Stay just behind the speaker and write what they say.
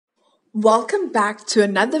Welcome back to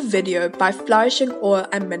another video by Flourishing Oil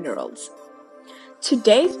and Minerals.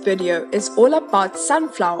 Today's video is all about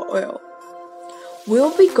sunflower oil.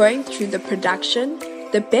 We'll be going through the production,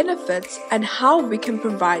 the benefits, and how we can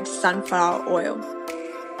provide sunflower oil.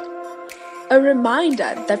 A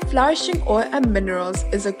reminder that Flourishing Oil and Minerals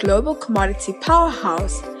is a global commodity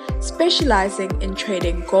powerhouse specializing in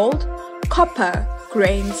trading gold, copper,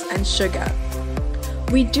 grains, and sugar.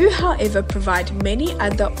 We do, however, provide many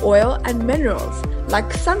other oil and minerals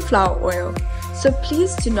like sunflower oil, so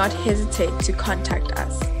please do not hesitate to contact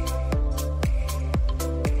us.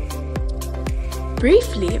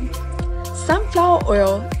 Briefly, sunflower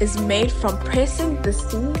oil is made from pressing the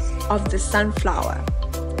seeds of the sunflower.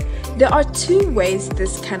 There are two ways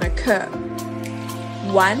this can occur.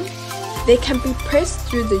 One, they can be pressed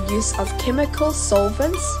through the use of chemical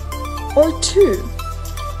solvents, or two,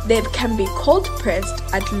 they can be cold pressed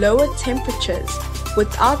at lower temperatures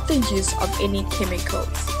without the use of any chemicals.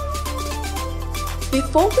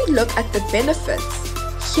 Before we look at the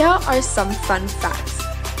benefits, here are some fun facts.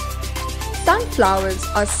 Sunflowers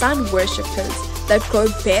are sun worshippers that grow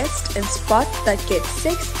best in spots that get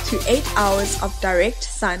 6 to 8 hours of direct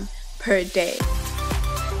sun per day.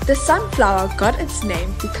 The sunflower got its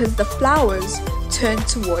name because the flowers turn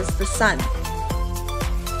towards the sun.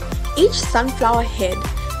 Each sunflower head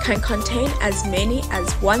can contain as many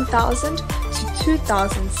as 1,000 to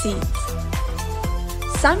 2,000 seeds.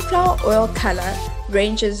 Sunflower oil color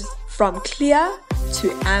ranges from clear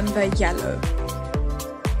to amber yellow.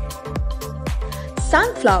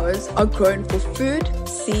 Sunflowers are grown for food,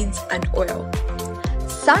 seeds, and oil.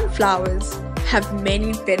 Sunflowers have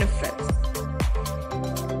many benefits.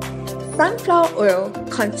 Sunflower oil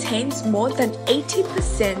contains more than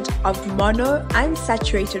 80% of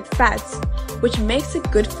monounsaturated fats, which makes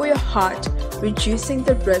it good for your heart, reducing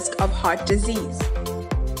the risk of heart disease.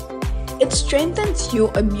 It strengthens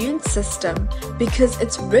your immune system because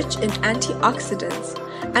it's rich in antioxidants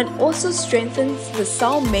and also strengthens the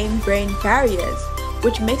cell membrane barriers,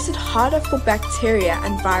 which makes it harder for bacteria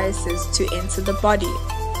and viruses to enter the body.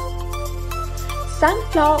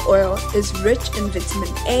 Sunflower oil is rich in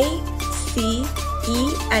vitamin A, C,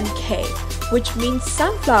 E, and K, which means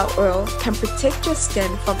sunflower oil can protect your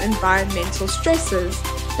skin from environmental stresses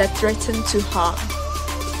that threaten to harm.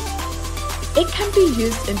 It can be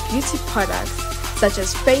used in beauty products such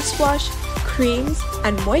as face wash, creams,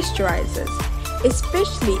 and moisturizers,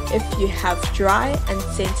 especially if you have dry and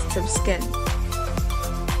sensitive skin.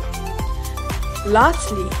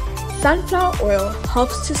 Lastly, sunflower oil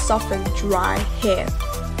helps to soften dry hair.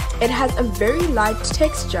 It has a very light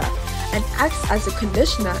texture and acts as a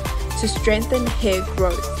conditioner to strengthen hair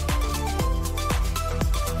growth.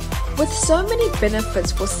 With so many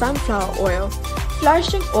benefits for sunflower oil,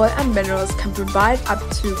 Flourishing Oil and Minerals can provide up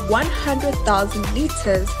to 100,000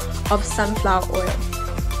 liters of sunflower oil.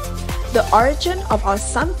 The origin of our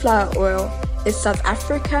sunflower oil is South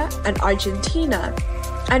Africa and Argentina,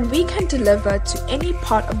 and we can deliver to any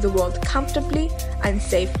part of the world comfortably and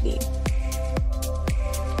safely.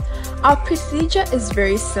 Our procedure is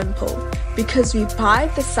very simple because we buy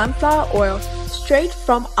the sunflower oil straight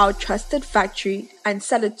from our trusted factory and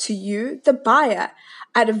sell it to you, the buyer,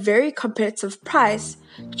 at a very competitive price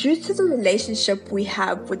due to the relationship we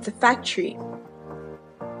have with the factory.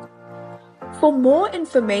 For more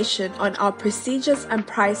information on our procedures and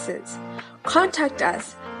prices, contact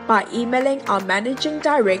us by emailing our managing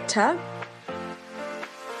director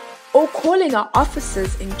or calling our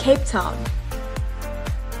offices in Cape Town.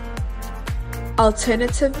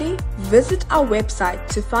 Alternatively, visit our website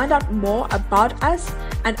to find out more about us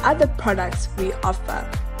and other products we offer.